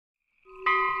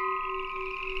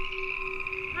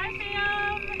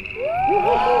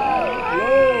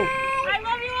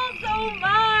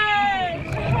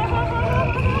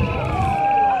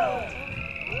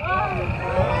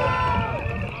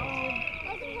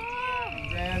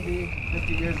70,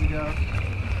 50 years ago,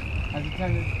 I've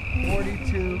attended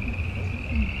 42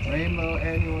 Rainbow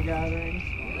annual gatherings.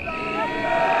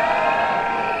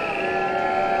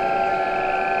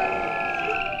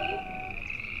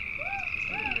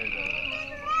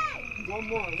 One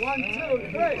more. 1, 2,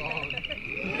 3.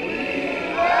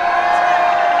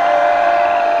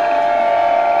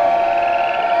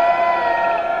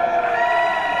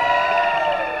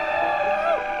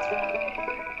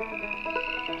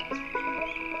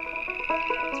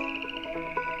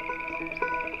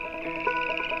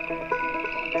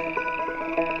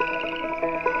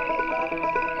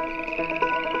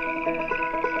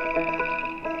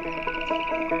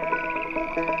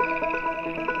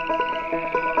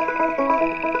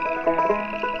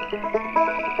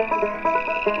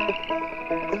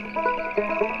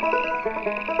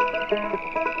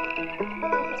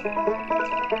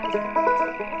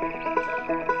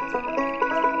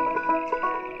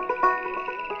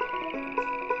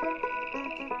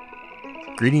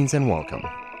 Greetings and welcome.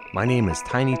 My name is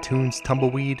Tiny Toons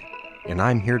Tumbleweed, and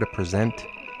I'm here to present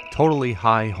Totally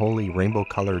High Holy Rainbow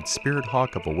Colored Spirit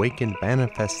Hawk of Awakened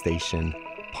Manifestation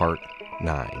Part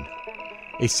 9,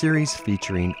 a series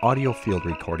featuring audio field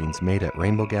recordings made at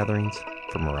rainbow gatherings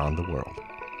from around the world.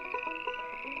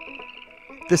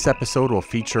 This episode will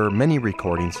feature many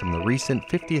recordings from the recent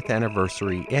 50th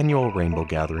anniversary annual rainbow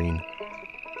gathering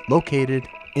located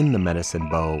in the Medicine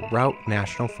Bow Route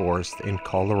National Forest in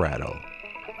Colorado,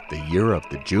 the year of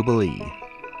the Jubilee.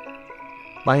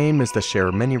 My aim is to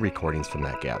share many recordings from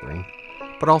that gathering,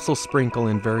 but also sprinkle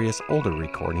in various older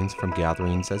recordings from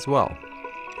gatherings as well,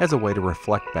 as a way to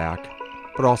reflect back,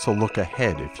 but also look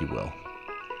ahead, if you will.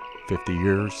 50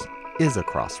 years is a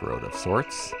crossroad of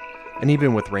sorts, and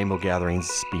even with rainbow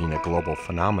gatherings being a global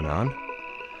phenomenon,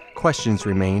 questions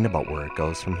remain about where it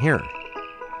goes from here.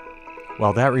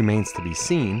 While that remains to be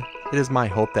seen, it is my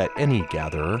hope that any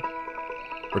gatherer,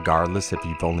 regardless if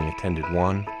you've only attended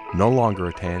one, no longer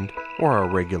attend, or are a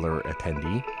regular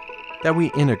attendee, that we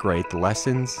integrate the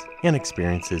lessons and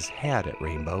experiences had at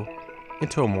Rainbow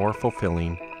into a more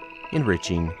fulfilling,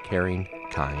 enriching, caring,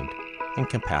 kind, and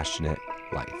compassionate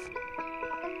life.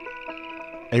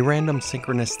 A random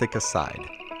synchronistic aside.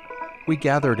 We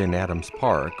gathered in Adams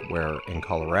Park, where in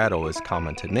Colorado is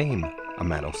common to name a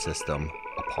meadow system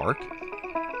a park.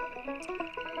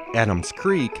 Adams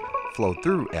Creek flowed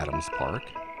through Adams Park.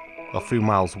 A few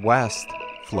miles west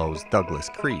flows Douglas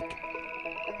Creek.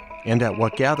 And at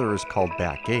what gatherers called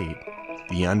Back Gate,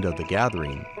 the end of the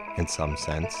gathering, in some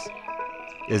sense,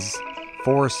 is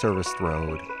Forest Service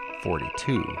Road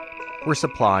 42, where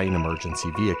supply and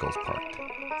emergency vehicles parked.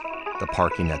 The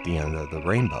parking at the end of the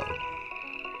rainbow.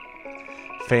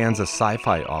 Fans of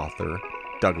sci-fi author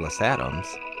Douglas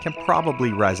Adams can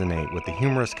probably resonate with the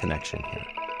humorous connection here.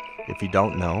 If you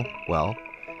don't know, well,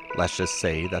 let's just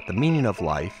say that the meaning of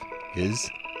life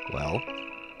is, well,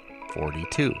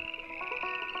 42.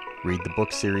 Read the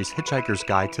book series Hitchhiker's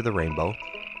Guide to the Rainbow,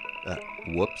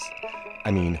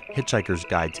 Hitchhiker's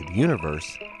Guide to the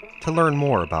Universe, to learn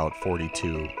more about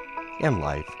 42 and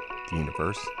life, the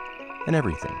universe, and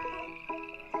everything.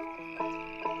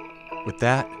 With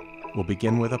that, we'll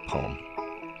begin with a poem.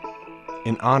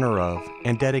 In honor of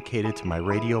and dedicated to my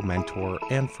radio mentor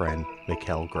and friend,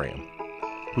 Mikkel Graham,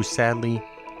 who sadly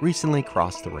recently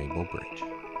crossed the Rainbow Bridge.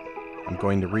 I'm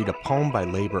going to read a poem by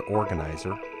labor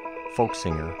organizer, folk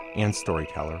singer, and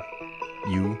storyteller,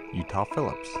 Utah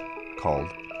Phillips,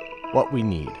 called What We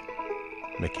Need.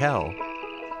 Mikkel,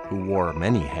 who wore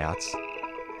many hats,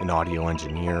 an audio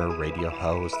engineer, radio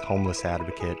host, homeless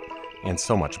advocate, and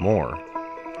so much more,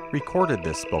 recorded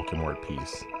this spoken word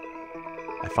piece.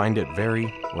 I find it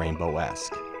very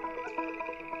rainbow-esque.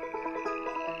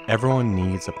 Everyone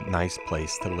needs a nice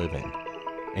place to live in,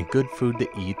 and good food to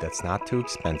eat that's not too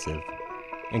expensive,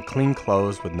 and clean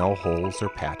clothes with no holes or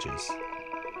patches.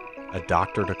 A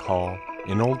doctor to call,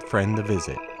 an old friend to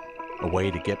visit, a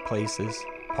way to get places,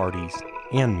 parties,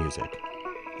 and music,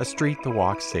 a street to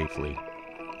walk safely,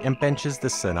 and benches to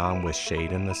sit on with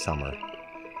shade in the summer,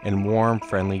 and warm,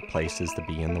 friendly places to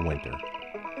be in the winter.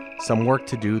 Some work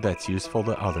to do that's useful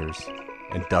to others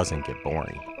and doesn't get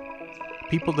boring.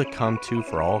 People to come to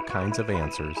for all kinds of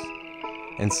answers,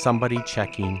 and somebody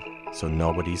checking so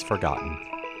nobody's forgotten.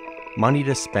 Money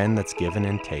to spend that's given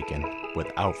and taken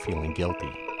without feeling guilty.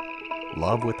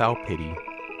 Love without pity,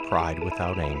 pride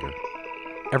without anger.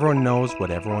 Everyone knows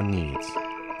what everyone needs,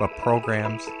 but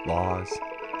programs, laws,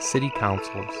 city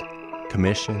councils,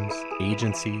 commissions,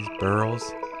 agencies,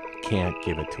 boroughs can't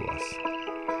give it to us.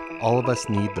 All of us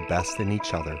need the best in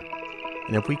each other,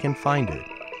 and if we can find it,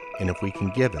 and if we can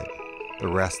give it, the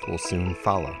rest will soon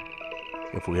follow.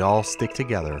 If we all stick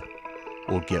together,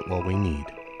 we'll get what we need.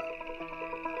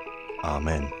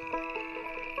 Amen.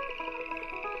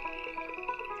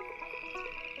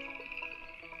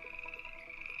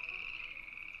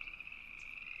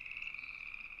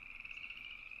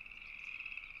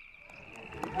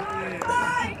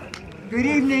 Good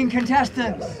evening,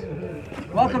 contestants.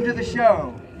 Welcome to the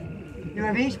show. You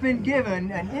have each been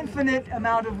given an infinite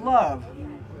amount of love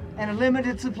and a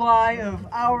limited supply of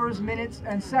hours, minutes,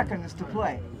 and seconds to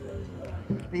play.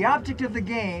 The object of the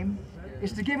game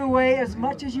is to give away as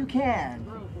much as you can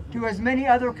to as many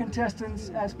other contestants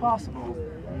as possible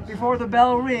before the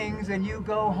bell rings and you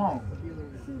go home.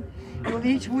 You'll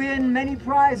each win many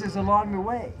prizes along the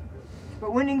way,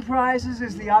 but winning prizes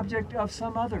is the object of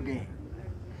some other game.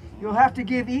 You'll have to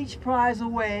give each prize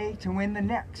away to win the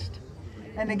next.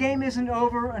 And the game isn't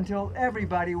over until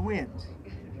everybody wins.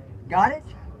 Got it?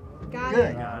 Got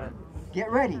Good. it.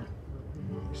 Get ready.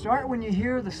 Start when you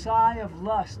hear the sigh of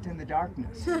lust in the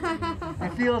darkness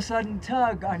and feel a sudden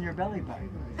tug on your belly button.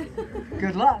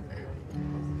 Good luck.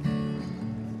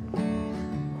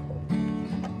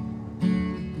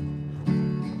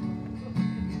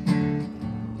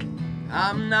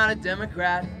 I'm not a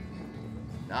Democrat,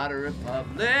 not a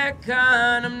Republican,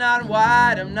 I'm not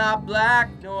white, I'm not black,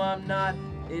 no I'm not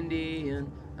Indian,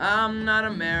 I'm not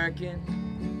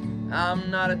American, I'm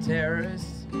not a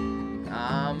terrorist,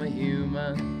 I'm a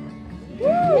human.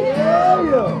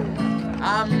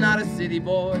 I'm not a city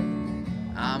boy,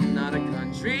 I'm not a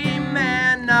country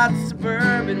man, not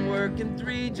suburban working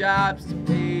 3 jobs to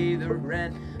pay the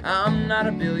rent. I'm not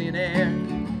a billionaire,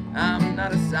 I'm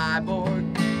not a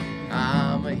cyborg,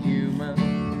 I'm a human.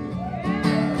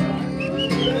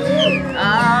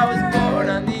 I was born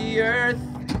on the earth,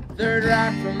 3rd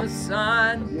rock from the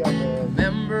sun,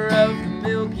 member of the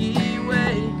Milky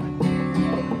Way.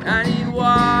 I need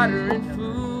water and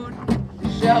food,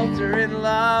 shelter and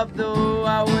love, though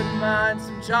I wouldn't mind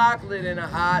some chocolate in a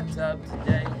hot tub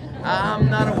today. I'm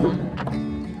not a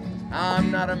woman,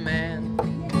 I'm not a man,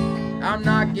 I'm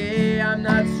not gay, I'm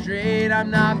not straight,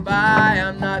 I'm not bi,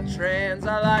 I'm not trans.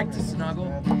 I like to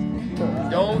snuggle,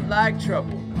 don't like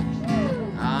trouble,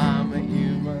 I'm a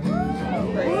human.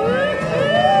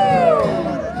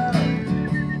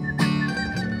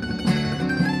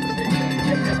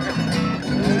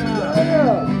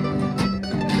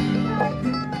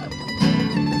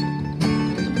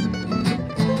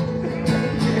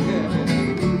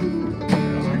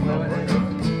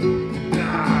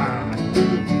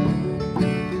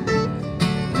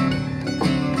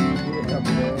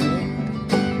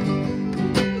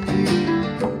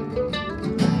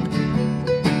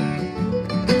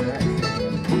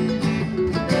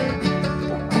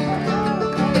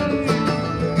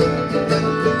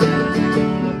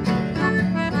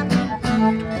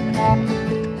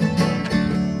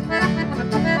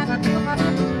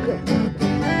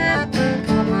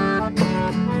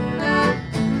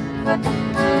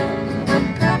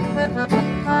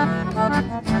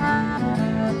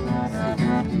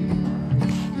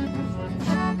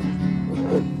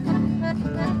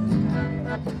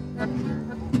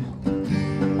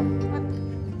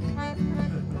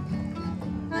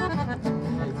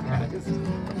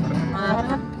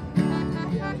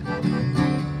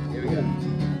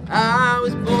 I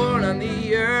was born on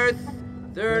the earth,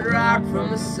 3rd rock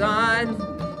from the sun,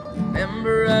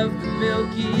 member of the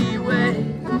Milky Way.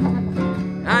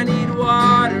 I need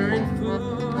water and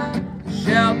food,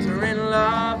 shelter and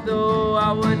love, though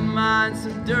I wouldn't mind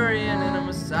some durian and a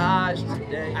massage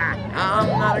today. I'm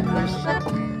not a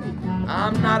Christian,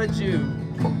 I'm not a Jew,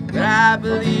 but I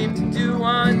believe to do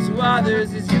unto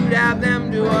others as you'd have them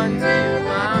do unto you.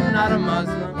 I'm not a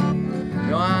Muslim,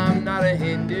 no I'm not a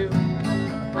Hindu,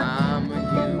 I'm a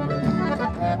human.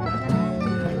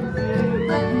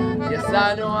 Yes,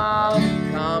 I know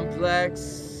I'm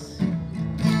complex,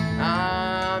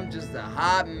 I'm just a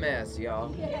hot mess,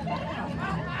 y'all.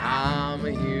 I'm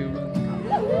a human.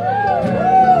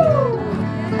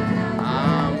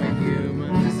 I'm a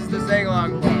human. This is the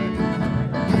sing-along part.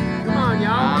 Come on,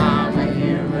 y'all. I'm a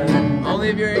human. Only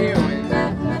if you're a human.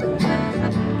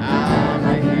 I'm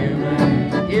a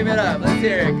human. Give it up. Let's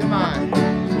hear it. Come on.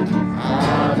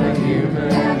 I'm a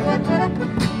human.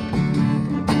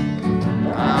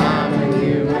 I'm a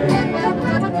human.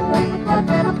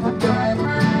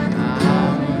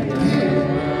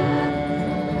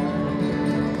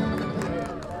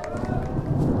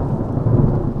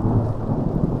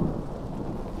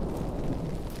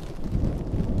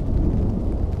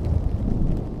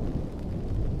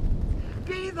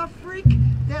 Be the freak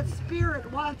that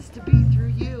spirit wants to be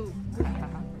through you.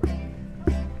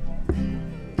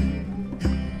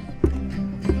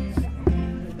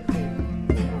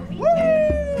 Woo!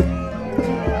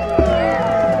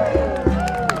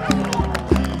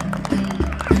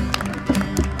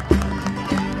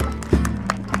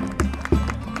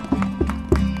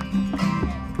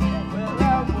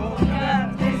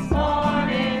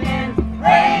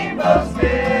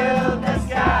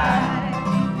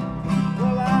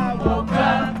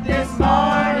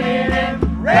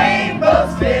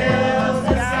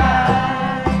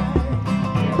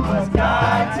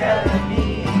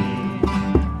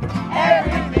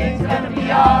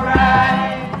 be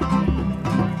alright.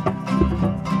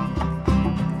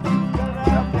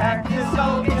 Gonna pack this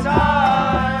old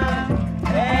guitar,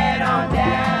 head on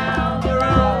down the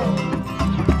road.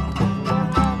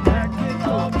 Gonna pack this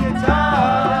old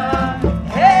guitar,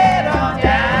 head on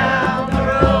down the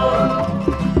road.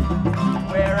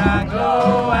 Where I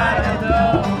go, I don't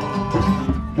know,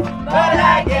 but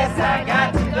I guess I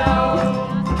got to go.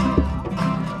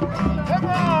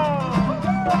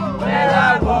 Well,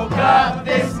 I woke up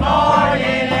this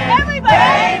morning and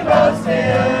rainbows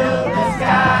filled the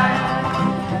sky.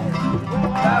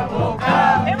 I woke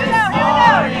up this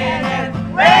morning and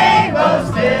rainbows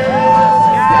filled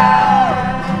the sky.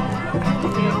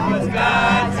 It was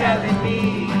God telling me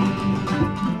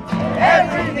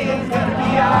everything's gonna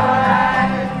be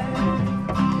alright.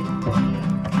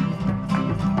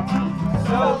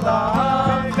 So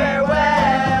long,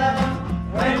 farewell.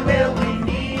 When will we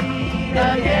meet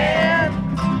again?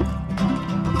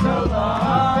 So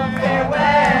long,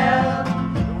 farewell.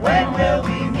 When will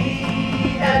we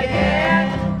meet again?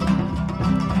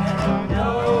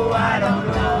 I don't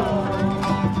know,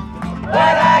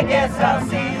 but I guess I'll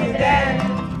see you then.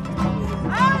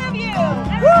 All of you!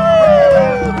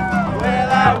 Well,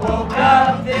 I woke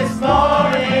up this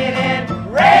morning and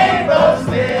rainbows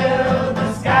filled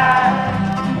the sky.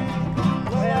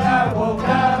 Well, I woke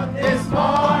up this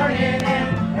morning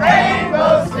and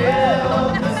rainbows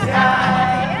filled the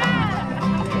sky.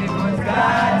 It was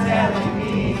God telling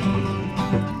me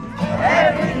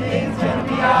everything's gonna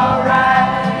be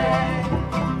alright.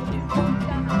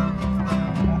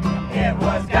 It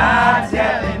was God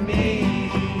telling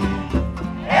me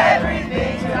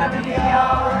everything's gonna be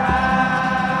alright.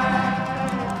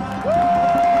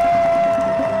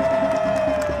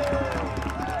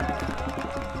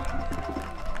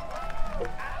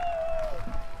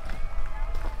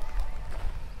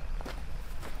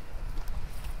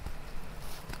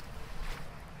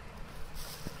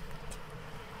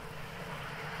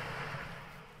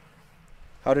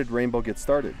 How did Rainbow get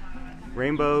started?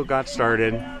 Rainbow got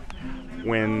started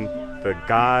when the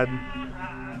god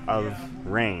of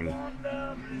rain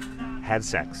had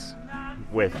sex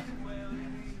with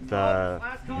the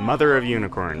mother of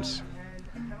unicorns,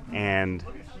 and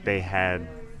they had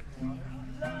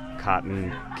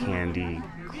cotton candy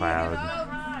cloud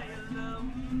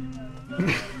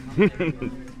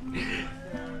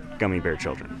gummy bear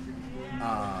children.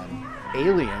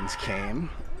 Aliens came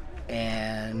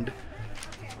and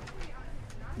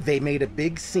they made a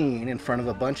big scene in front of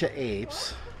a bunch of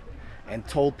apes and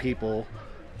told people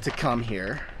to come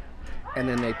here, and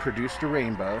then they produced a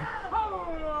rainbow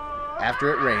after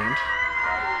it rained,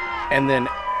 and then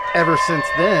ever since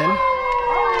then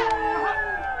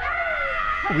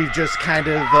we've just kind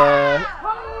of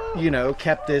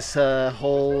kept this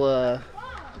whole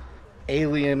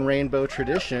alien rainbow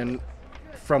tradition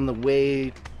from the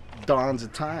way dawns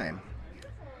of time.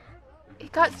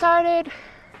 It got started.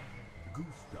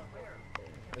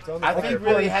 I think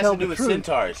really it has to do with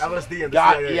centaurs.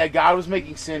 God was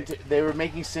making they were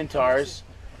making centaurs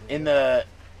in the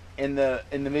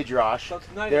midrash.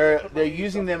 They're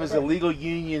using them as illegal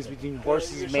unions between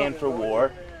horses and man for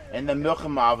war, and the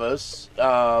milchamavos,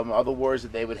 all the wars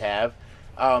that they would have.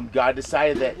 God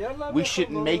decided that we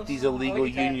shouldn't make these illegal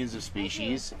unions of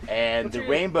species, and the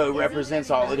rainbow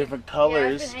represents all the different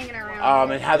colors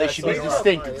and how they should be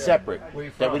distinct and separate,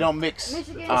 that we don't mix.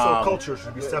 So culture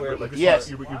should be separate. Like yes.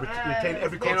 You retain,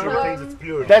 every culture retains its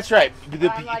purity. That's right. The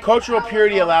cultural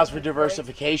purity allows for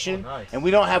diversification, and we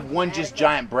don't have one just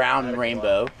giant brown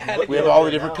rainbow. We have all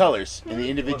the different colors, and the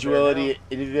individuality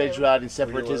and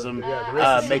separatism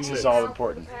makes us all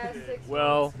important.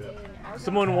 Well,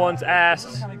 someone once asked,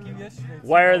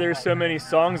 why are there so many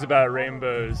songs about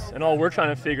rainbows? And all we're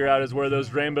trying to figure out is where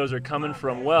those rainbows are coming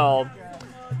from. Well,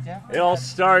 it all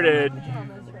started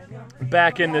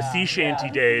back in the sea shanty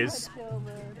days,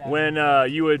 when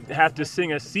you would have to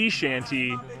sing a sea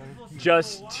shanty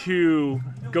just to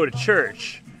go to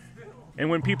church. And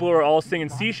when people are all singing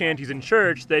sea shanties in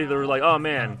church, they were like, oh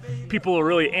man, people are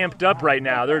really amped up right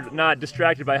now. They're not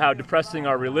distracted by how depressing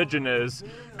our religion is,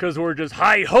 because we're just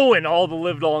hi-hoing all the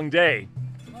live long day.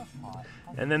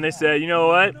 And then they said, you know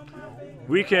what?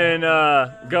 We can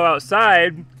go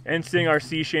outside and sing our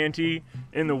sea shanty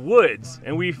in the woods,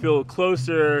 and we feel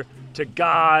closer to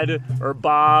God or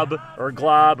Bob or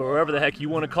Glob or whatever the heck you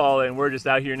want to call it. And we're just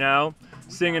out here now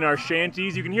singing our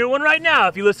shanties. You can hear one right now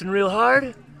if you listen real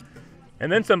hard.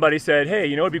 And then somebody said, hey,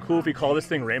 you know what would be cool if we call this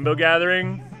thing Rainbow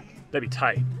Gathering? That'd be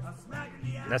tight.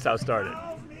 And that's how it started.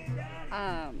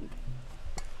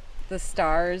 The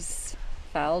stars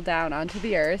fell down onto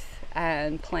the earth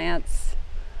and plants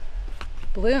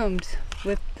bloomed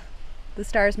with the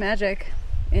stars' magic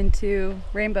into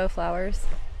rainbow flowers.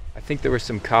 I think there were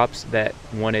some cops that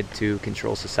wanted to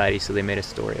control society, so they made a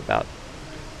story about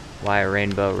why a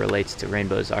rainbow relates to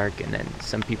Rainbow's Ark, and then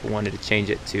some people wanted to change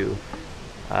it to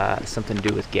something to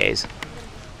do with gays.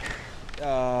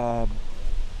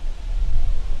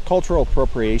 Cultural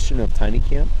appropriation of Tiny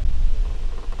Camp.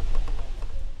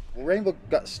 Well, Rainbow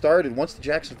got started once the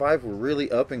Jackson 5 were really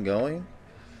up and going.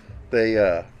 They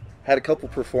had a couple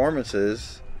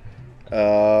performances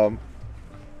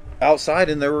outside,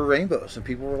 and there were rainbows, and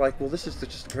people were like, well, this is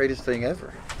just the greatest thing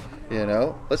ever, you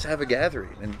know, let's have a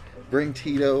gathering and bring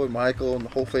Tito and Michael and the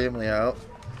whole family out,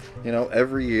 you know,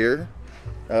 every year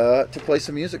to play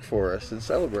some music for us and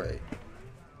celebrate.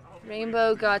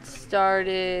 Rainbow got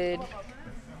started.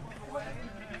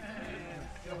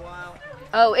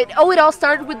 It all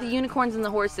started with the unicorns and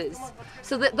the horses.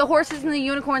 So the horses and the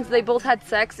unicorns, they both had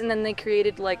sex, and then they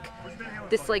created like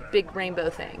this like big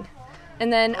rainbow thing.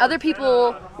 And then other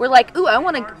people were like, "Ooh, I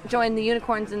want to join the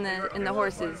unicorns and the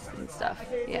horses and stuff."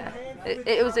 Yeah,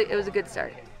 it was a good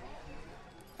start.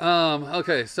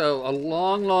 Okay, so a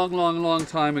long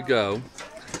time ago,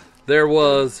 there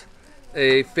was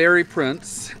a fairy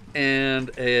prince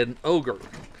and an ogre,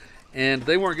 and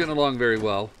they weren't getting along very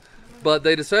well. But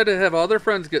they decided to have all their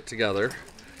friends get together,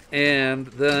 and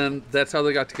then that's how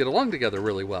they got to get along together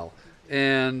really well.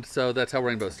 And so that's how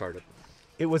Rainbow started.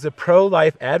 It was a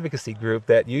pro-life advocacy group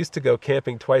that used to go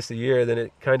camping twice a year, then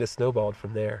it kind of snowballed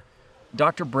from there.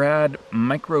 Dr. Brad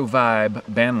Microvibe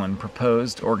Banlin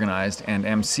proposed, organized, and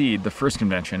emceed the first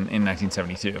convention in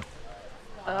 1972.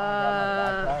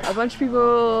 A bunch of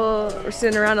people were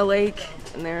sitting around a lake,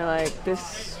 and they were like,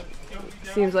 this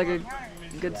seems like a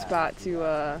good spot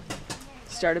to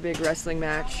start a big wrestling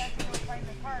match.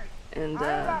 And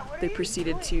they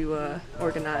proceeded to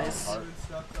organize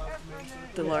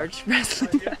the large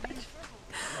wrestling match.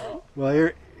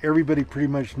 Well, everybody pretty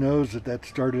much knows that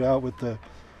started out with a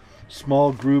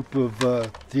small group of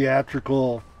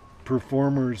theatrical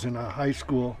performers in a high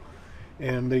school,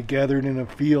 and they gathered in a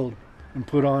field and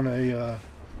put on a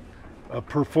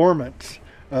performance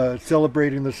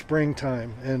celebrating the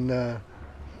springtime, and a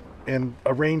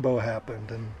rainbow happened,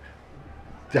 and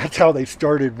that's how they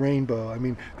started Rainbow. I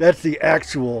mean, that's the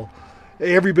actual,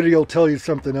 everybody will tell you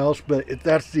something else, but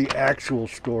that's the actual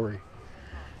story.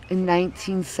 In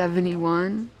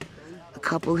 1971, a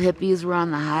couple hippies were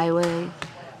on the highway.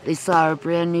 They saw a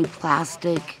brand new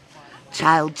plastic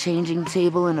child changing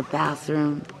table in a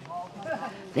bathroom.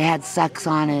 They had sex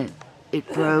on it.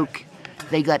 It broke.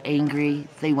 They got angry.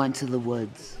 They went to the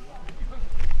woods.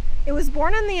 It was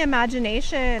born in the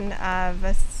imagination of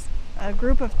a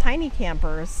group of tiny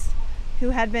campers who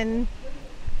had been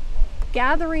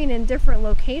gathering in different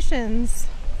locations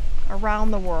around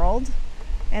the world,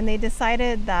 and they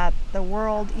decided that the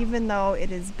world, even though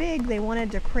it is big, they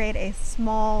wanted to create a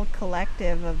small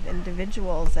collective of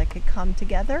individuals that could come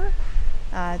together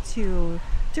to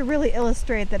really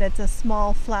illustrate that it's a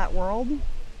small flat world.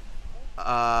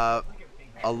 A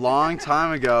long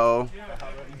time ago,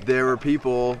 there were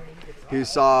people who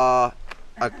saw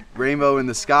a rainbow in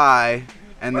the sky,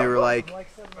 and they were like,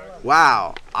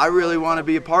 wow, I really want to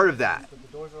be a part of that.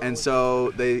 And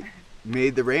so they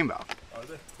made the rainbow,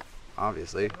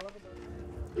 obviously.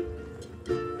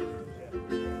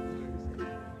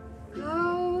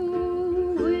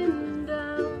 Going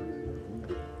down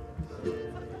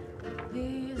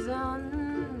these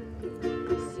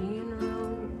unseen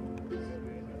roads,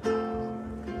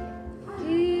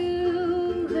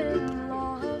 feeling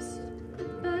lost,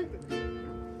 but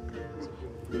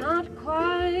not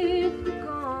quite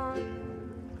gone.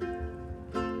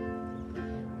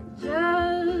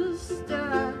 Just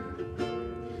a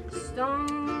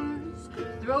stone's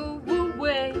throw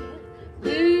away.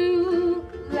 New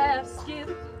last skip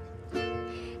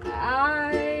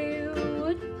I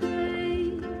would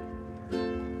play.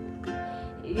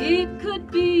 It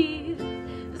could be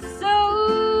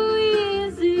so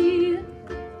easy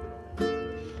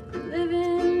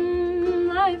living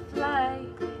life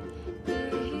like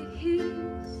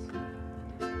this.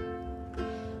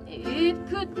 It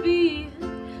could be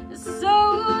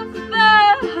so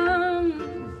fun.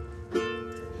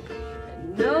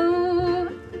 No,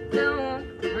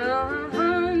 don't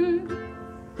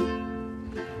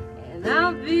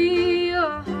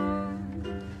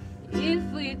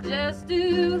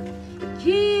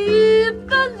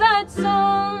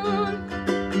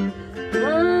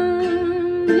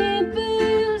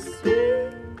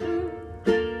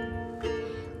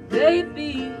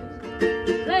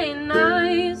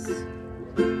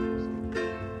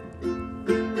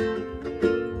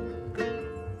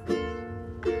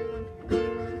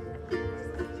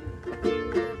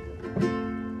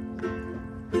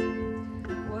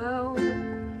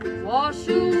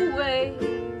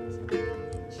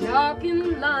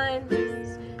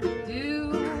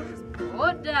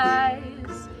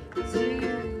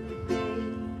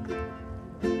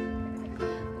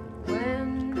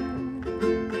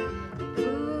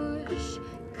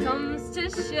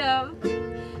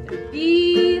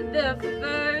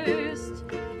first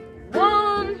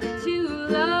one to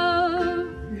love.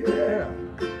 Yeah.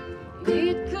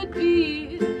 It could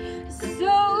be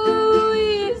so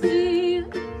easy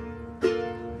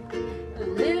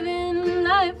living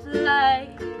life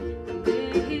like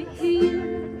this.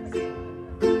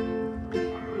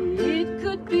 It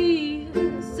could be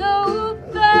so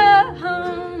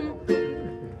fun.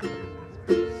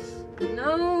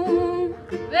 No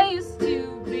place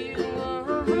to be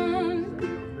one.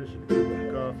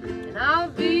 And I'll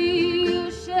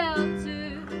be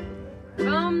sheltered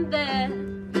from that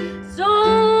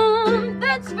storm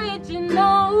that's raging.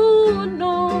 No,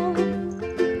 no.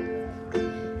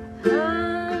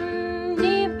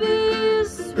 Honey, be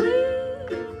sweet,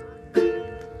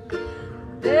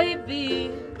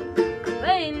 baby,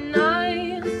 play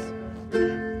nice.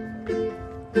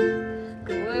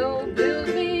 Well, build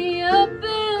me up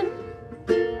and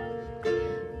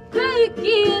break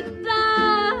it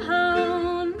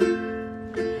down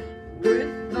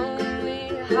with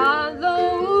only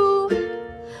hollow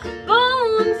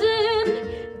bones and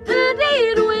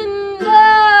dirtied windows.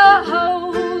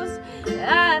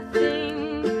 I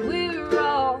think we're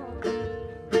all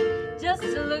just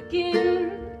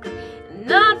looking,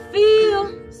 not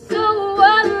feel so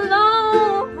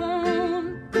alone.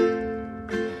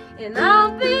 And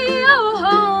I'll be your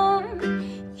home.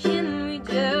 Can we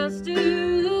just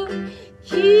do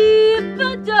keep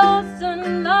the doors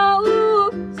unlocked?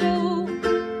 So,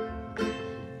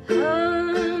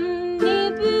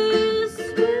 honey, be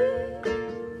sweet,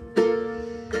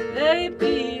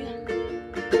 baby,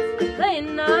 play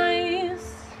nice.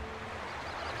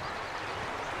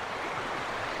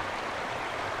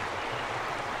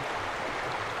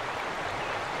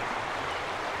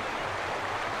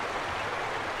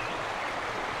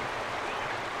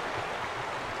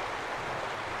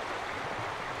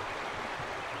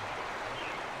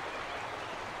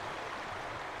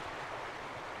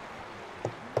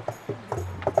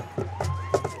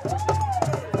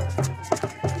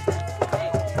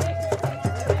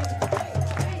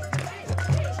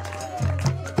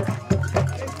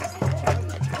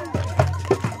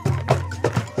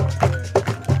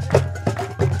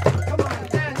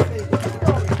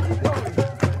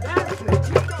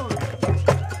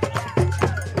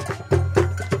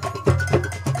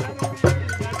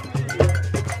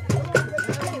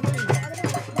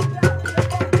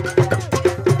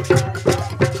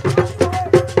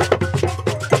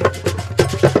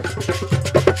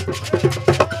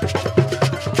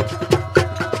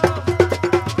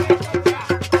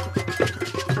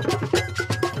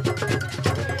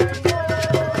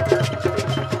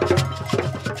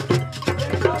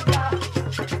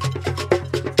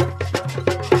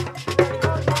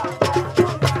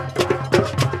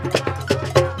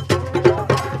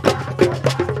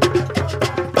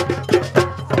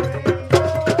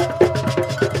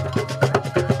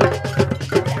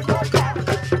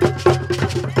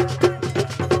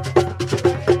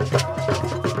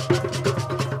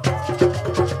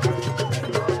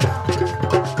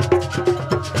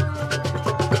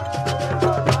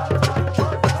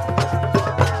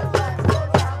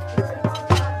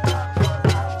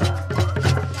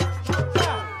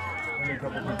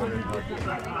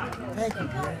 Thank you.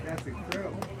 That's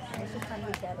incredible.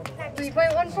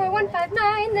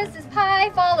 3.14159, this is pi,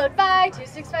 followed by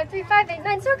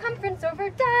 2653589, circumference over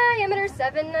diameter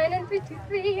 79 and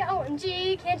 323.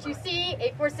 OMG, can't you see?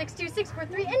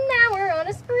 8462643, and now we're on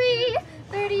a spree.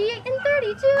 38 and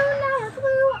 32, now we're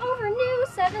blue over new.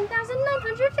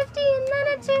 7,950 and then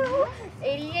a 2.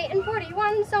 88 and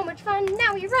 41, so much fun.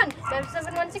 Now we run.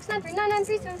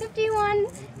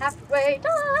 971693993, halfway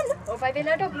done.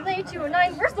 058, don't be late.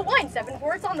 209, where's the wine?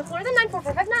 74, it's on the floor. Then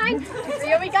 94459.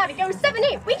 230, we gotta go.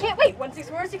 78, we can't wait.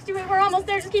 164, 628, we're almost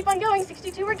there. Just keep on going.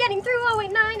 622, we're getting through.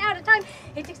 089, out of time.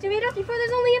 8628, 034,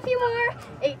 there's only a few more.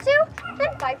 82,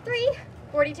 then 53.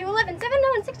 42, 11, 7, 0,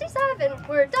 and 67.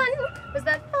 We're done. Was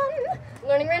that fun?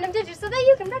 Learning random digits so that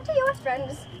you can back to your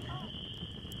friends.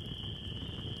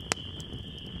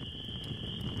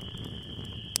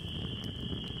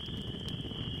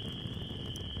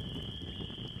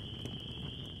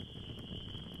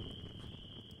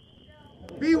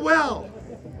 Be well.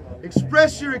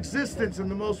 Express your existence in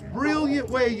the most brilliant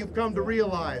way you've come to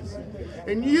realize.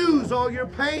 And use all your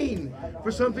pain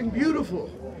for something beautiful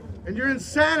and your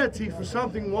insanity for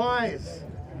something wise.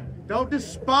 Don't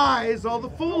despise all the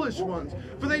foolish ones,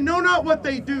 for they know not what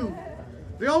they do.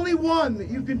 The only one that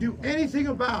you can do anything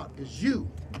about is you.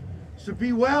 So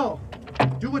be well.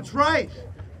 Do what's right.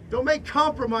 Don't make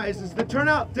compromises that turn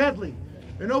out deadly.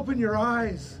 And open your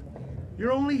eyes.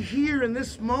 You're only here in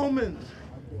this moment.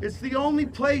 It's the only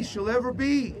place you'll ever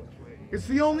be. It's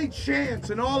the only chance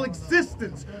in all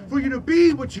existence for you to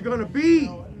be what you're gonna be.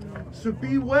 So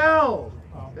be well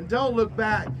and don't look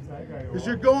back, because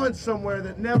you're going somewhere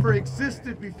that never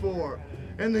existed before.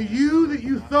 And the you that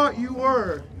you thought you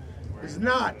were is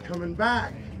not coming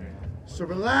back. So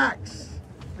relax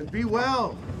and be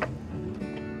well.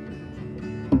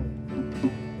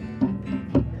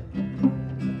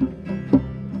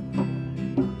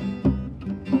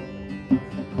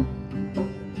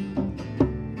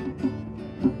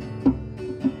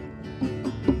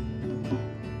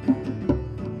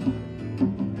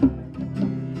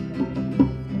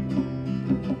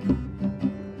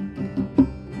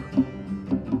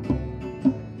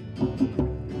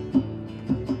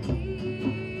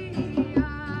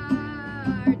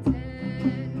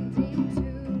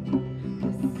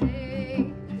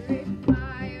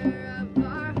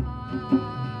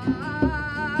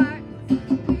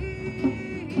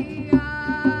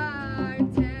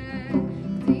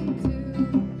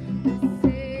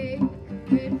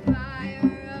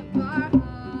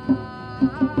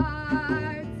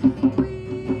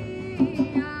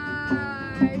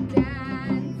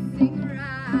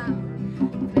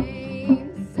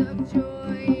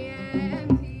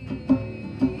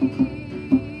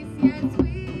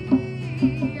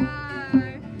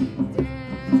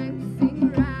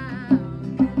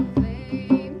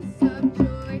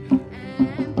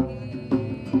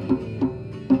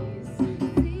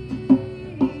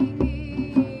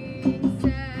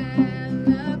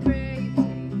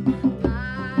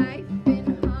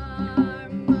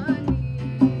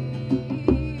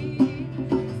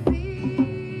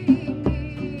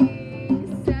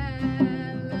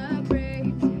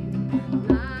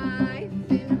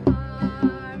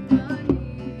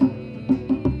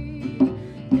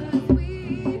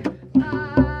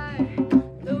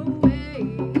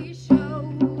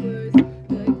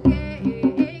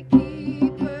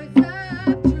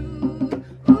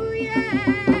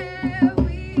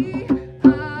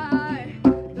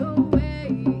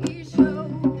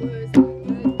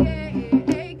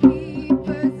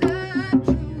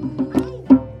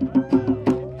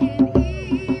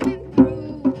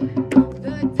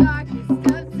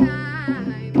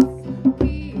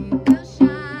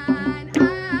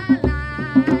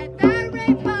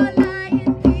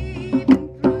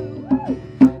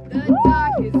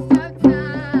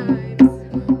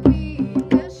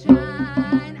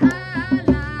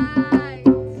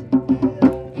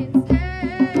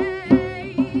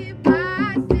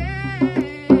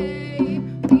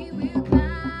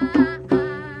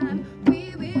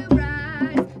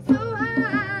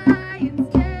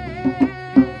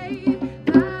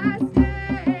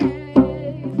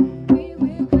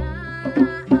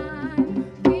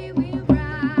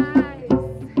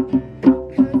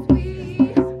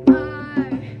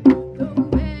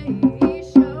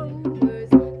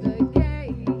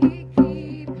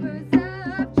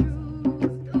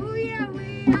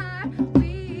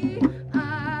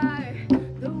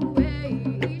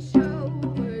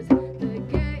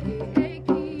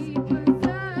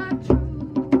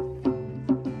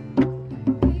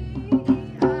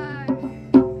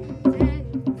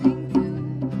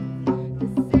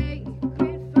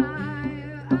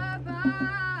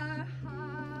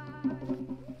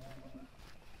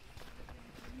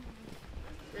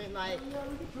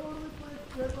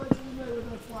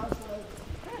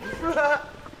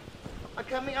 I'm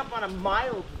coming up on a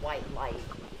mild white light.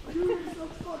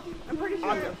 I'm pretty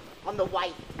sure. On the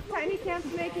white. Tiny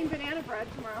Camp's making banana bread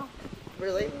tomorrow.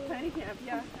 Really? Tiny Camp,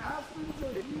 yeah.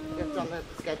 It's on the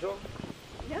schedule?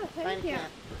 Yeah, Tiny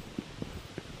Camp.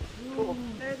 Cool.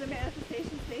 They're the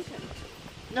manifestation station.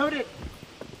 Noted.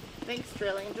 Thanks,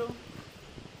 Trail Angel.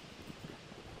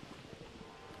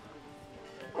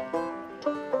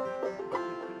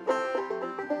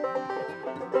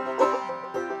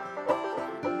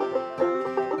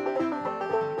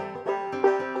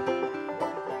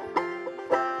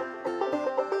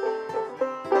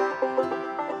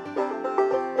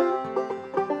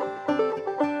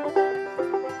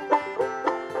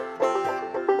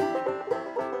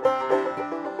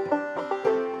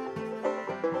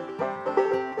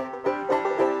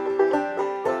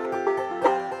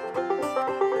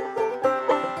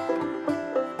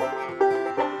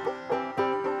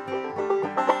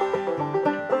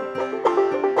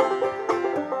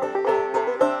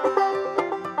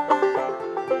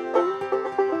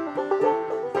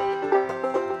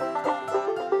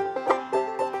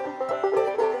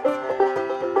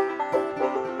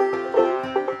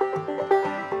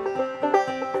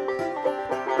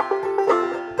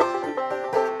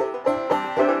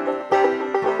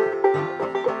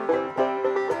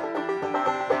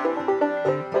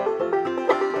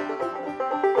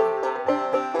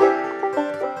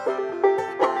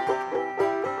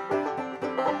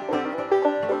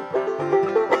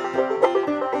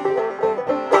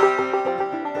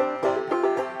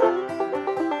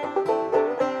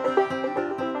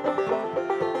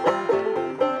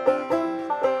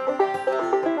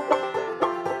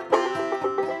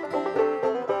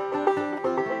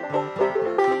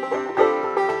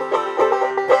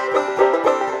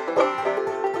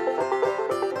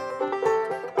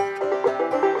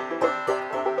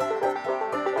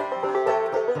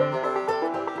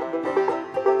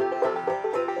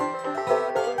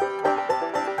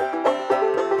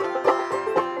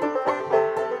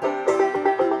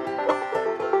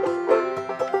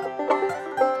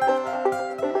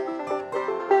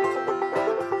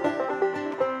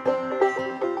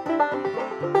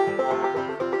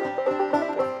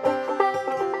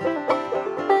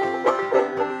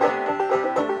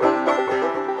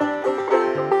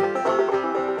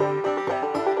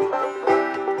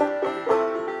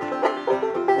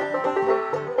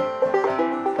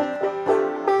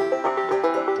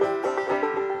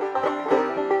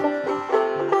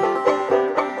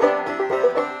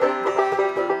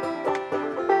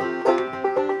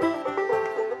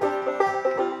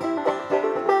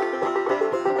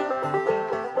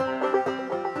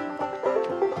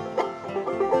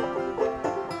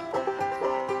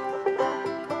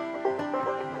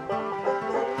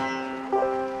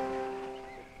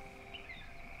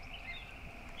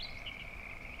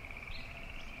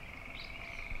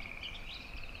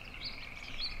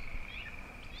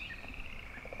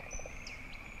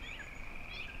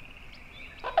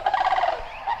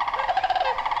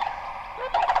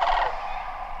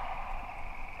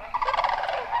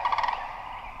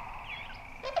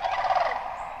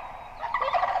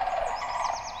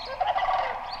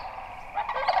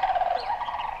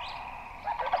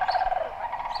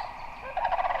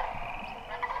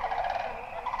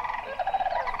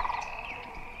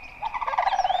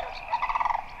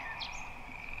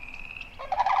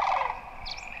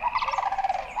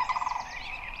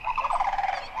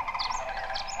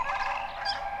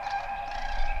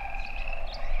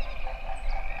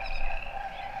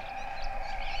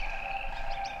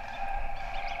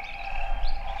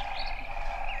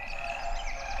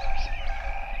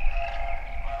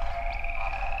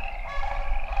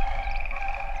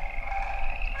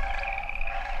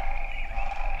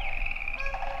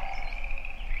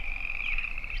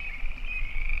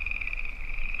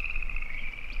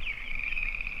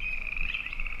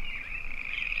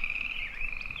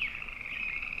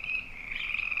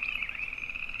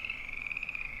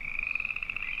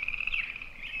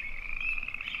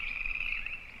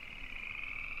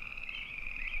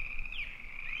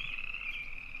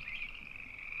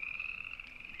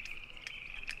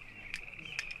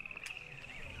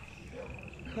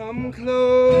 come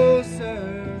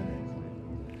closer,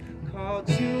 called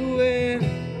you in,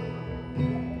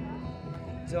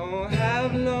 don't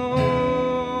have long,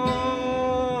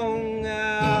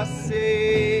 I'll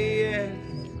say yes,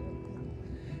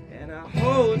 and I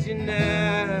hold you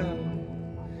now,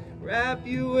 wrap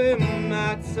you in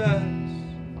my touch,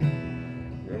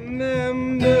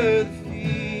 remember the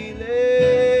feeling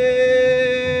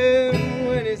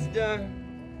when it's done.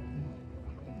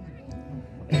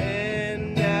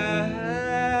 And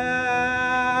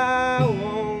I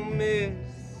won't miss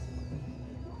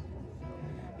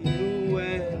you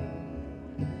when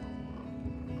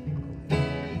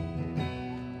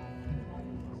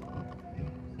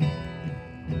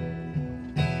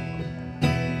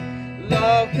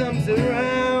love comes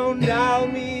around. I'll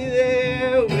be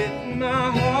there with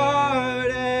my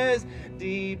heart as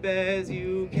deep as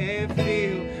you can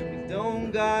feel. We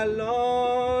don't got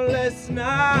long, let's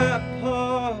not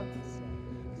pause,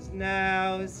 'cause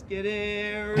now it's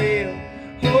getting real.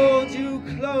 Hold you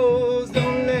close,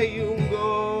 don't let you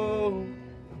go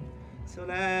till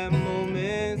that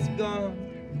moment's gone.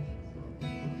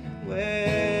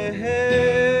 When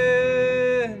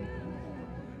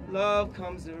love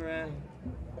comes around,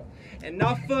 and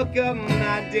I'll fuck up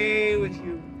my day with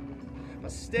you by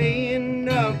staying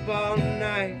up all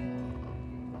night,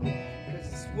 'cause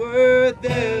it's worth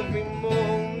every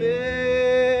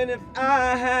moment if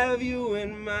I have you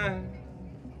in mind.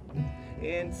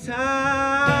 And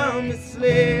time it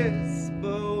slips,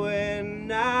 but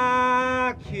when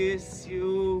I kiss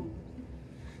you,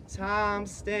 time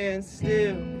stands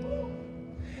still,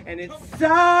 and it's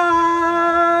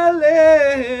silence.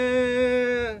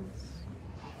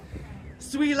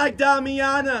 Sweet like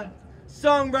Damiana,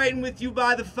 songwriting with you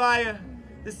by the fire.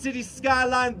 The city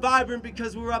skyline vibrant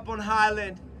because we're up on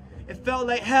Highland. It felt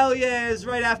like hell yes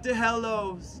right after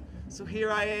hellos. So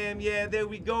here I am, yeah, there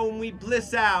we go and we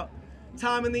bliss out.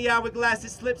 Time in the hourglass,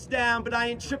 it slips down, but I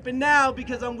ain't tripping now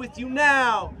because I'm with you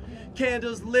now.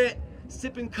 Candles lit,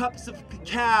 sipping cups of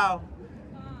cacao.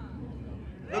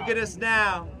 Look at us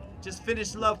now, just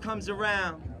finished Love Comes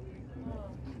Around.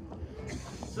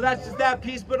 So that's just that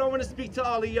piece, but I want to speak to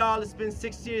all of y'all. It's been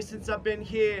 6 years since I've been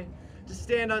here to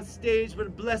stand on stage. What a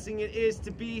blessing it is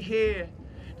to be here.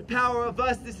 The power of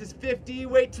us, this is 50,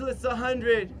 wait till it's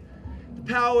 100. The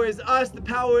power is us, the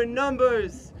power in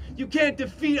numbers. You can't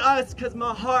defeat us, cause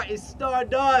my heart is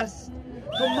stardust.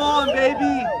 Come on,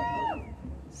 baby.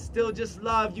 Still just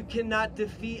love, you cannot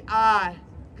defeat I.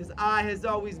 Cause I has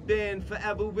always been,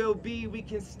 forever will be. We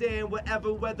can stand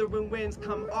whatever weather and winds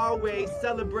come our way.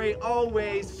 Celebrate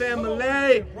always,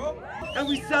 family. And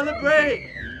we celebrate.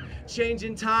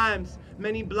 Changing times,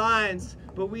 many blinds,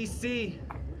 but we see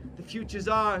the future's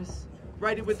ours.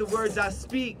 Write it with the words I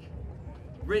speak.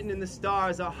 Written in the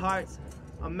stars, our hearts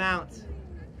are mount.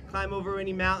 Climb over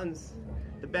any mountains.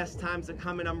 The best times are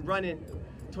coming, I'm running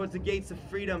towards the gates of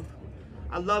freedom.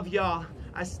 I love y'all,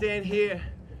 I stand here,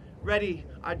 ready.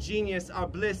 Our genius, our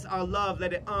bliss, our love,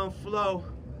 let it unflow.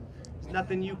 There's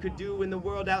nothing you could do in the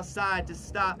world outside to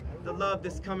stop the love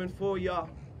that's coming for y'all.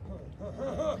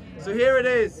 So here it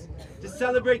is, to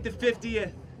celebrate the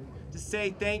 50th, to say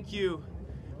thank you.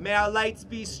 May our lights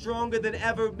be stronger than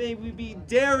ever, may we be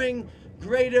daring,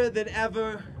 greater than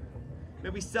ever.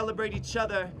 May we celebrate each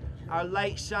other. Our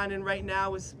light shining right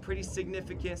now is pretty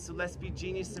significant, so let's be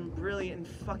genius and brilliant and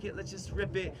fuck it, let's just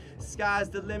rip it. Sky's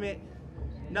the limit.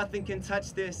 Nothing can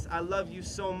touch this. I love you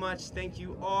so much. Thank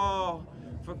you all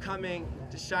for coming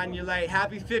to shine your light.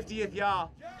 Happy 50th,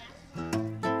 y'all.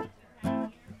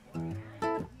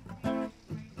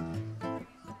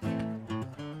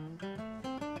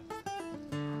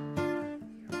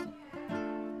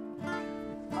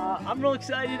 I'm real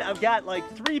excited. I've got like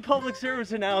 3 public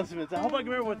service announcements. I hope I can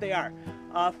remember what they are.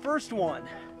 First one,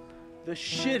 the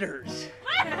shitters.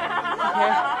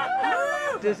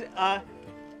 Okay.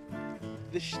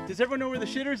 Does everyone know where the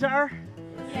shitters are?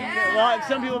 Yeah. Well,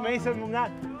 some people may, some people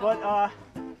not. But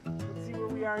let's see where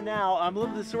we are now. I'm a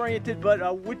little disoriented, but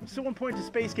someone point to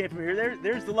Space Camp over here.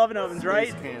 There's the Lovin' Ovens, right?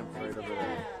 Space Camp right over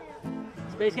there.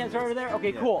 Space Camp's right over there?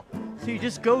 Okay, cool. So you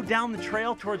just go down the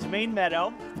trail towards Main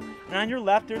Meadow, and on your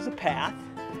left there's a path,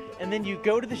 and then you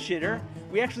go to the shitter.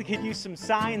 We actually could use some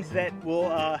signs that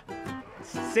will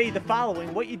say the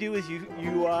following. What you do is you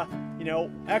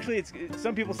know, actually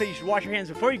some people say you should wash your hands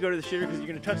before you go to the shitter because you're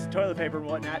going to touch the toilet paper and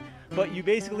whatnot, but you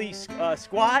basically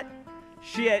squat,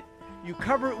 shit, you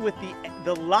cover it with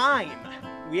the lime.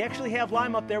 We actually have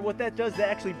lime up there. What that does, that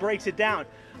actually breaks it down.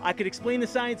 I could explain the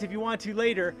science if you want to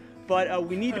later, but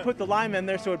we need to put the lime in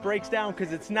there so it breaks down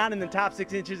because it's not in the top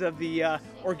 6 inches of the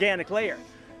organic layer.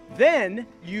 Then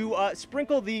you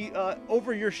sprinkle the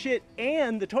over your shit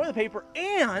and the toilet paper,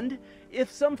 and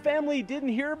if some family didn't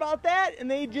hear about that and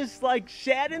they just like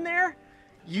shat in there,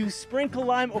 you sprinkle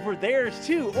lime over theirs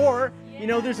too. Or, you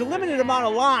know, there's a limited amount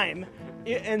of lime,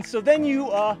 and so then you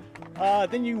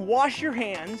wash your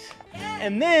hands,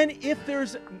 and then if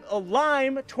there's a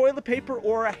lime, toilet paper,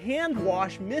 or a hand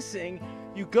wash missing,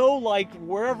 you go like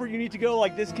wherever you need to go,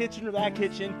 like this kitchen or that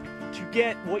kitchen, to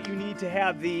get what you need to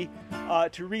have the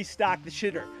to restock the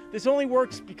shitter. This only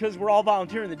works because we're all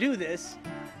volunteering to do this,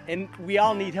 and we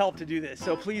all need help to do this.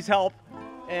 So please help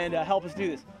and help us do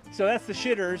this. So that's the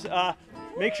shitters.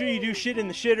 Make sure you do shit in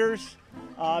the shitters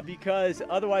because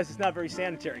otherwise it's not very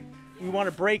sanitary. We want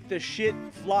to break the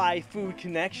shit-fly food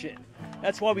connection.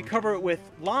 That's why we cover it with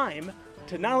lime,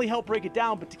 to not only help break it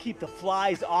down, but to keep the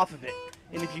flies off of it.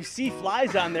 And if you see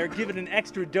flies on there, give it an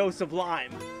extra dose of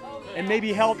lime. And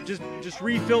maybe help just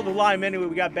refill the lime anyway.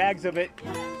 We got bags of it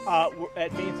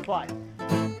at Main Supply.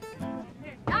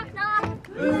 Knock, knock.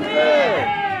 Who's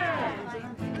there?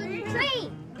 Tree.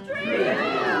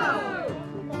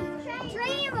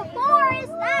 Tree in the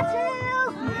forest, that's who.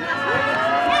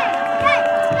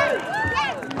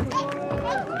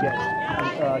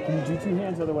 Can you do two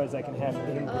hands? Otherwise, I can have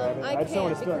him grab it. I just don't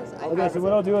want to spill it. Okay, so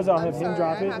what I'll do is I'll have him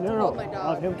drop it. No.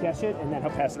 I'll have him catch it, and then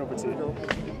he'll pass it over to you.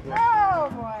 Oh,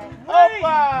 boy.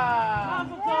 Opa!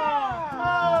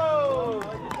 Oh!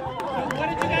 What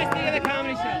did you guys think of the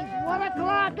comedy show? 1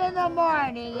 o'clock in the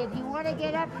morning. If you want to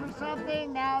get up for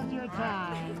something, now's your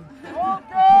time.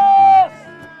 Focus!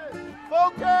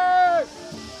 Focus!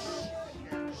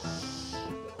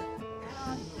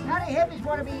 How do hippies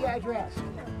want to be addressed?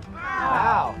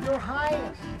 Wow. Your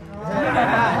Highness.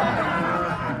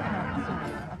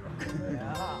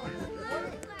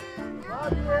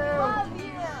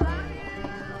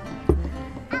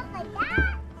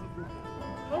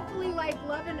 Hopefully, like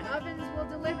Lovin' Ovens will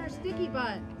deliver sticky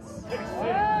buns.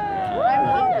 I'm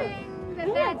hoping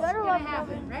that that's going to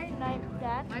happen, right?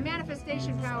 My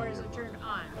manifestation powers are turned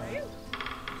on, right?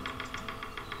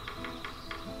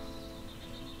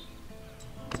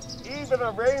 Even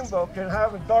a rainbow can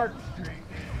have a dark streak.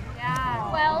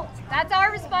 Yeah, well, that's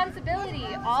our responsibility,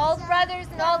 all the brothers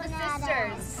and all the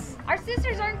sisters. Our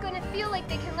sisters aren't going to feel like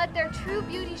they can let their true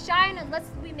beauty shine unless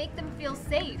we make them feel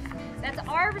safe. That's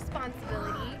our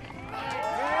responsibility.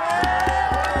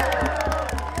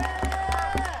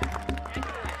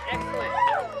 Excellent.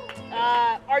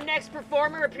 Our next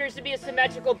performer appears to be a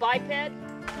symmetrical biped.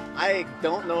 I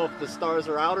don't know if the stars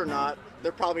are out or not.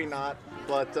 They're probably not,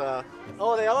 but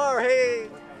oh, they are. Hey.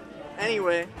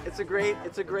 Anyway, it's a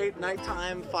great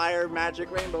nighttime fire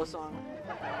magic rainbow song.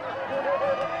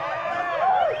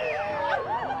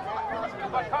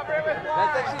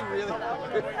 That's actually really good.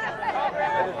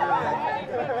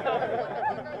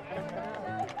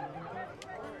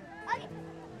 Okay.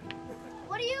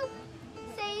 What do you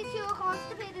say to a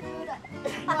constipated Buddha?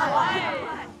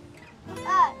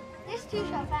 This too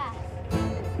shall pass.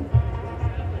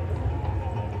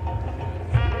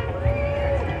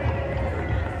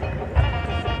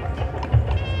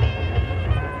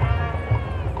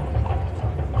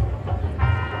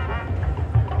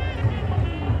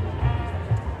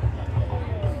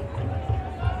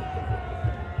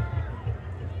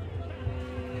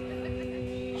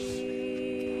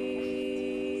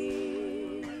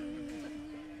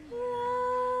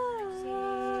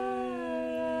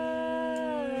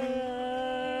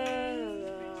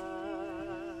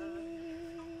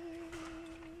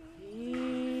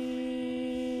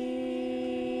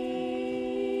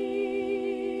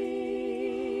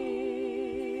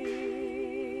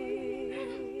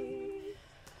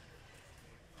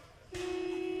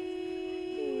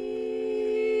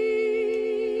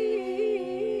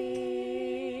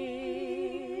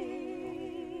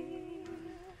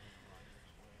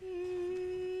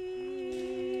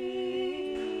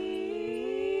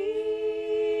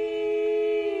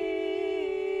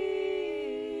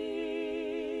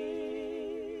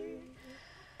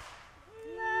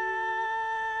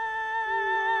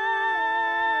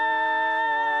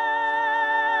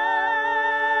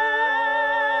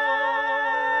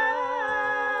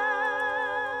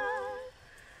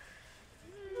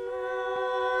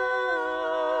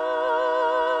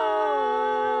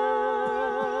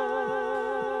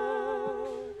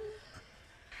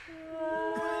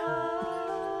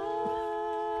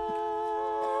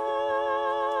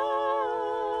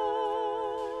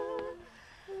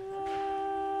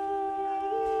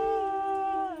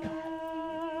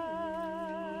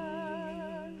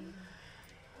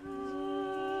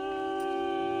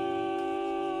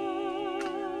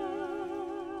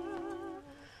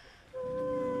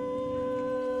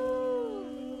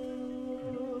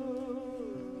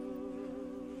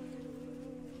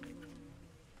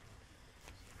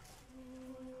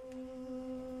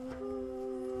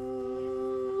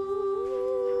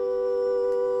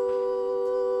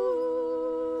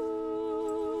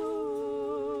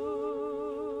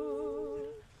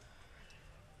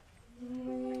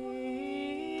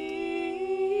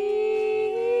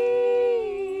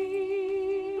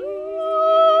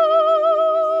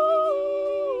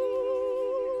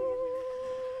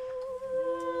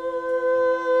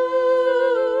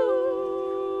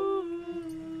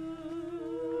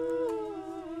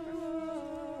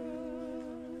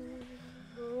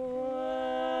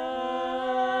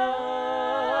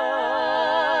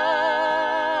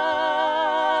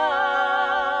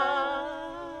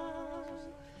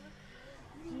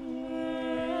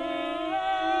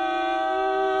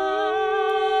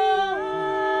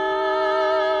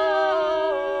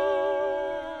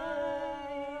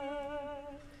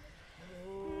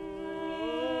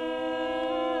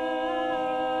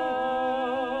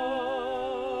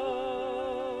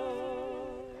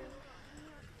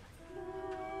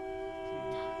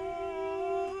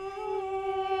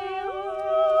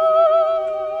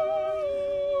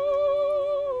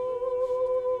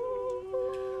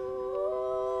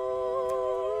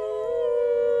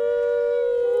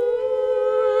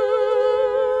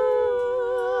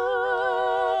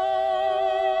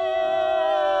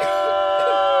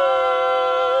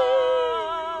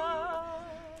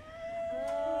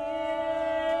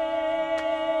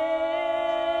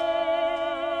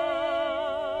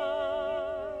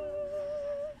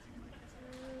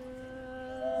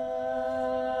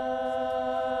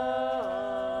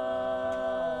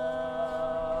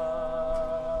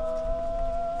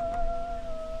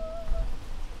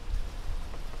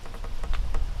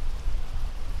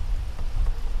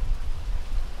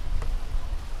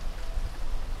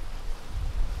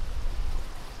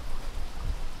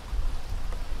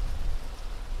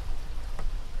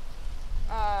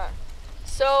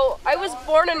 So I was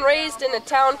born and raised in a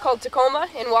town called Tacoma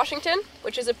in Washington,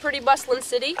 which is a pretty bustling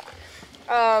city.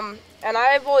 And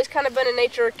I've always kind of been a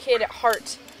nature kid at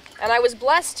heart. And I was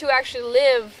blessed to actually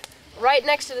live right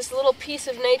next to this little piece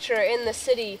of nature in the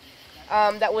city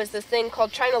that was the thing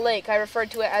called China Lake. I referred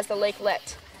to it as the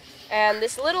lakelet. And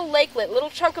this little lakelet,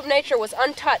 little chunk of nature was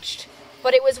untouched,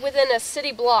 but it was within a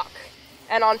city block.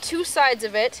 And on two sides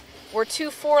of it were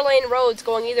two 4-lane roads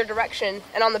going either direction,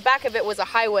 and on the back of it was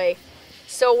a highway.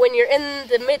 So when you're in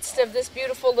the midst of this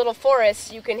beautiful little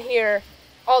forest, you can hear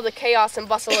all the chaos and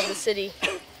bustle of the city.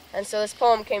 And so this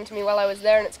poem came to me while I was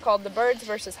there, and it's called The Birds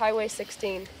versus Highway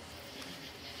 16.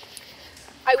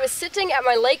 I was sitting at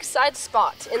my lakeside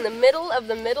spot in the middle of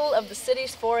the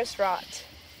city's forest rot.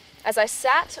 As I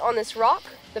sat on this rock,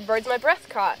 the birds my breath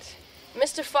caught.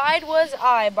 Mystified was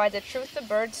I by the truth the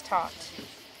birds taught.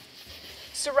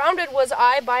 Surrounded was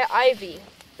I by ivy,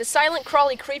 the silent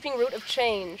crawly creeping root of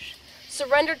change.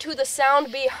 Surrendered to the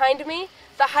sound behind me,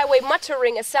 the highway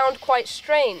muttering a sound quite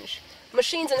strange.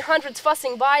 Machines in hundreds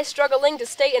fussing by, struggling to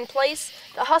stay in place.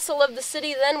 The hustle of the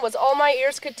city then was all my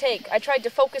ears could take. I tried to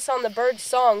focus on the bird's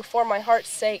song for my heart's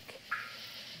sake.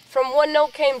 From one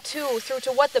note came two, through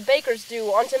to what the bakers do,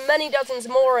 onto many dozens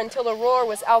more until the roar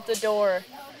was out the door.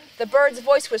 The bird's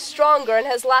voice was stronger and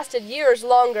has lasted years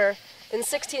longer than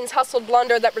 16's hustled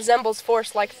blunder that resembles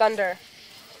force like thunder.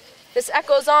 This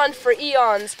echoes on for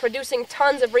eons, producing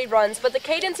tons of reruns, but the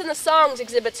cadence in the songs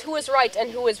exhibits who is right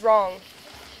and who is wrong.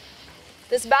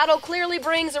 This battle clearly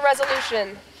brings a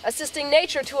resolution, assisting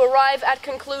nature to arrive at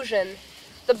conclusion.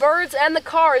 The birds and the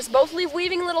cars both leave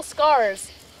weaving little scars,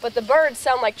 but the birds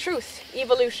sound like truth,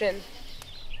 evolution.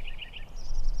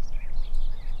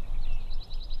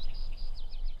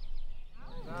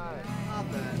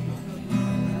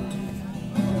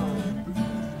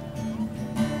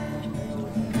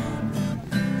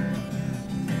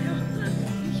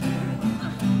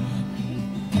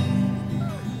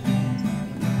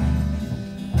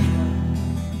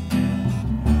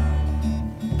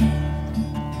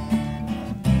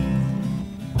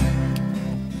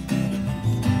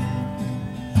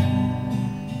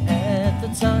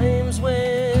 Times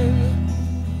when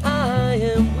I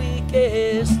am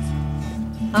weakest,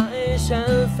 I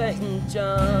shall thank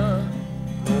Jah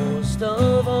most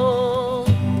of all.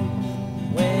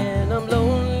 When I'm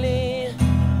lonely,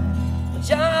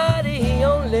 Jah the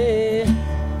only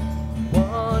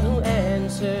one who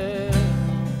answers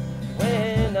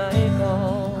when I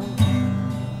call.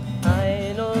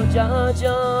 I know Jah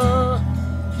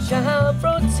shall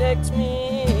protect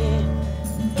me,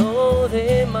 though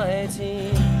they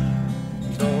mighty,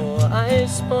 though I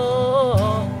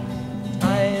small,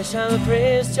 I shall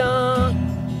praise Jah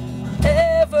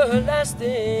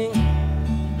everlasting,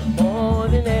 more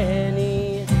than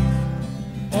any,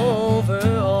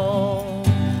 overall.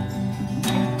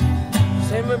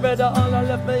 Say my brother, all I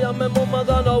left me and my mama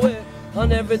gone away,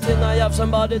 and everything I have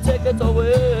somebody take it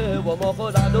away. What more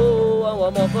could I do and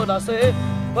what more could I say?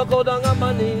 I go down on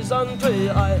my knees and pray.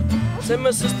 I say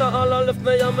my sister all I left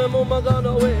me and my mama gone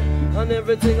away, and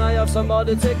everything I have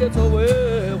somebody take it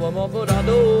away. What more could I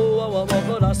do and what more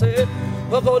could I say?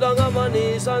 I go down on my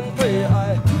knees and pray.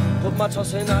 I put my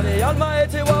trust in the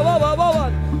Almighty.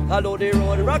 I know the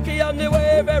road rocky and the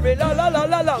way very long.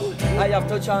 I have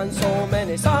to chant so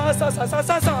many songs.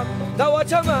 Now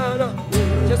watch a man,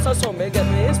 just a song may get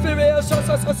me inspiration.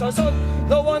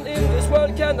 No one in this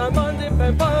world can man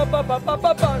depend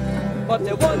but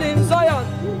the one in Zion.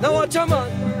 Now watch a man,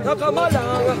 now come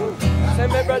along. Say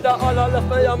my brother, all I left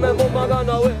me and my mama gone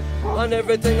away, and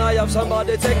everything I have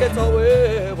somebody take it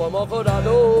away. What more could I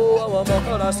do and what more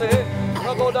could I say?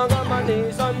 I go down on my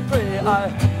knees and pray.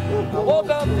 I woke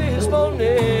up this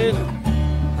morning,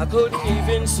 I couldn't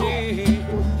even see.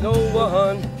 No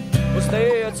one was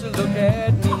there to look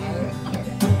at me.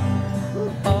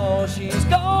 Oh, she's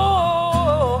gone,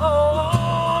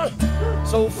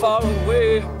 so far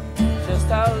away. Just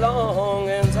how long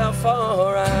and how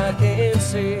far I can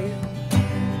see.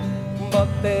 But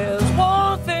there's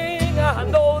one thing I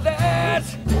know, that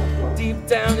deep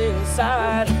down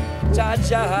inside,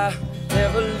 Jah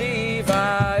never leave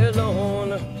I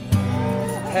alone.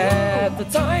 At the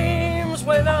times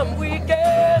when I'm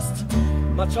weakest,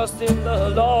 my trust in the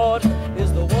Lord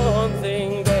is the one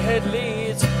thing that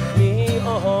leads me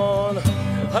on.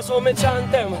 I saw me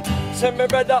chant them, say my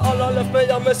brother all I left me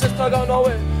and my sister gone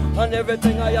away, and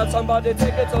everything I had somebody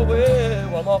take it away.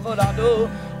 What more could I do?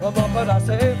 What more could I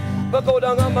say? But go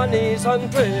down on my knees and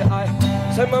pray. I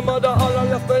say my mother all I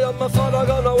left me and my father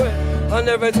gone away, and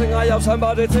everything I have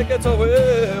somebody take it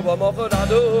away. What more could I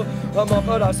do? What more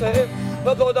could I say?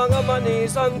 but go down on my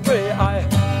knees and pray. I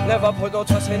never put no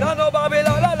trust in no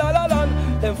Babylon, la la la la.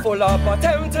 Them full of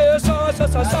temptation, I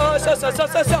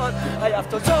have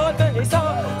to chant many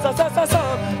songs,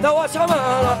 now watch a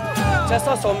man. Just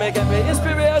as some may give me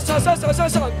inspiration,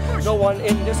 no one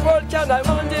in this world can I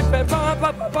want different,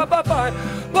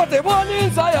 but the one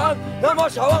in Zion, no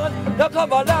much I want, no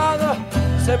come along.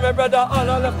 Say my brother, all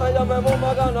I left my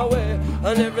mama gone away,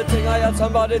 and everything I had,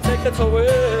 somebody take it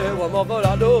away. What more could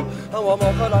I do, and what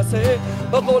more could I say?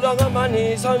 But go down on my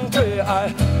knees and pray.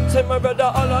 I say my brother,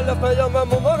 all I left my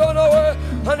mama gone away,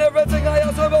 and everything I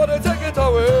had, somebody take it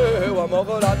away. What more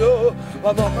could I do,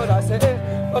 what more could I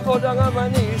say? But go down on my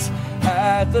knees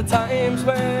at the times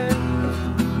when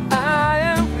I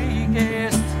am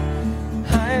weakest.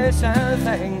 I shall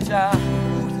thank Jah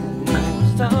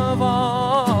most of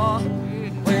all.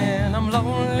 I'm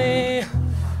lonely,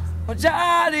 but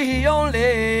Jah the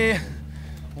only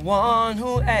one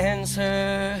who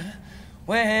answers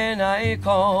when I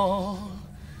call.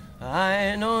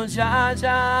 I know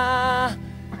Jah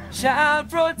shall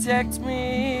protect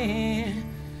me,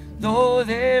 though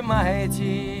they're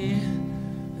mighty,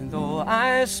 though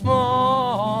I'm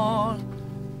small.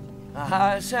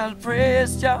 I shall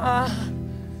praise Jah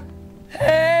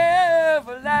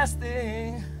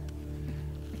everlasting,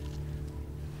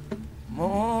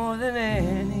 more than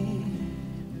any,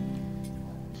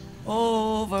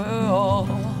 overall.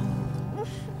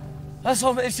 That's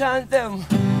what makes chant them.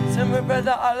 Say my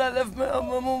brother, all I left me, my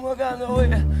mama gone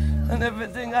away, and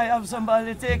everything I have,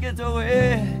 somebody take it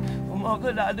away. What more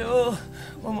could I do?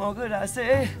 What more could I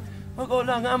say? I go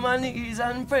down on my knees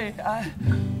and pray. I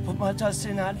put my trust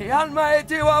in the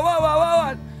Almighty.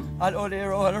 I know the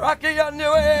road rocky on the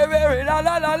way, very la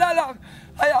la la la la.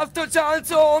 I have to chant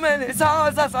so many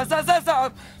songs, now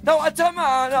watch a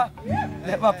man.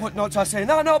 Never put no trust in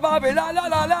no Babylon, la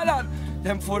la la la.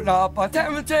 Them full of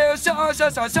temptation,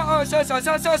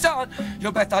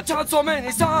 you better chant so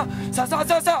many songs,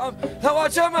 now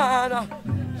watch a man.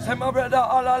 Say my brother,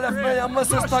 all I left me and my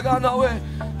sister gone away,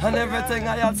 and everything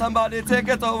I had, somebody take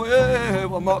it away.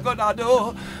 What more could I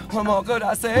do? What more could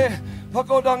I say? But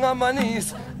go down on my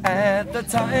knees at the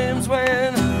times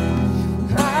when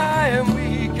I am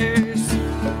weakest.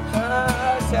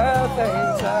 I shall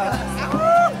thank Jah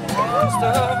most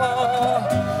of all.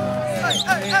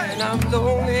 And I'm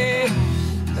lonely,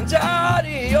 and Jah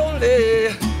the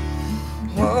only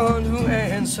one who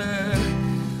answers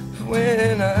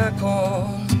when I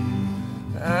call.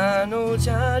 I know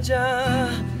Jah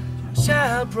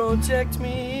shall protect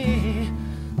me,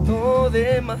 though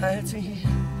they're mighty,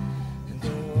 and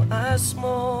though I'm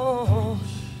small.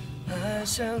 I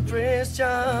shall praise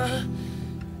Jah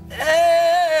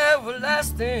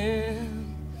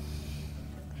everlasting,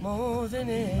 more than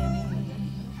any,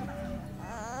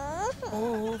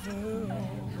 overall.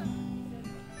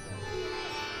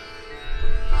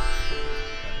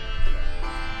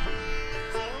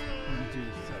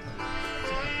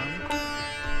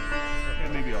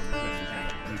 Maybe I'll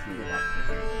just do the last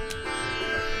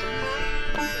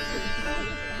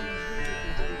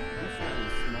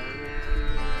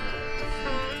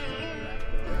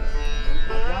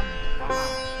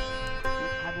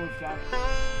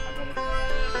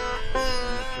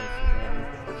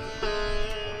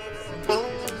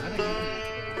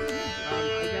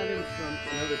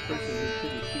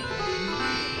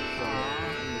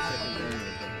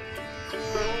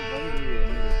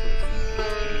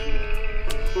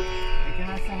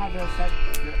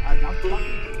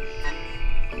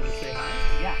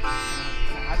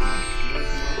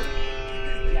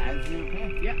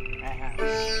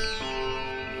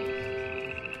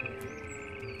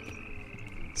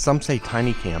Some say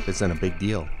tiny camp isn't a big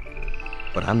deal,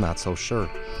 but I'm not so sure.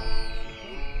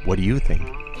 What do you think?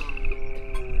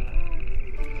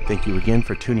 Thank you again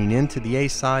for tuning in to the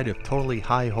A-side of Totally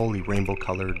High Holy Rainbow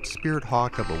Colored Spirit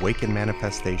Hawk of Awakened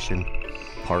Manifestation,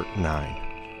 Part 9.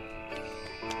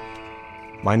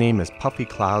 My name is Puffy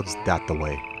Clouds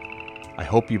Dataway. I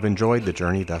hope you've enjoyed the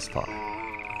journey thus far.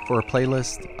 For a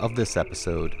playlist of this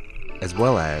episode, as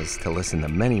well as to listen to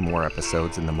many more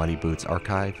episodes in the Muddy Boots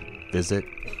archive, visit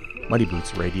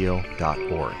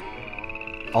muddybootsradio.org.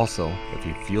 Also, if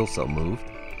you feel so moved,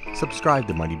 subscribe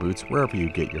to Muddy Boots wherever you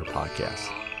get your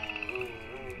podcasts.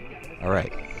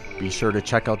 Alright, be sure to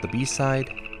check out the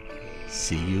B-side.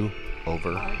 See you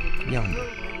over yonder.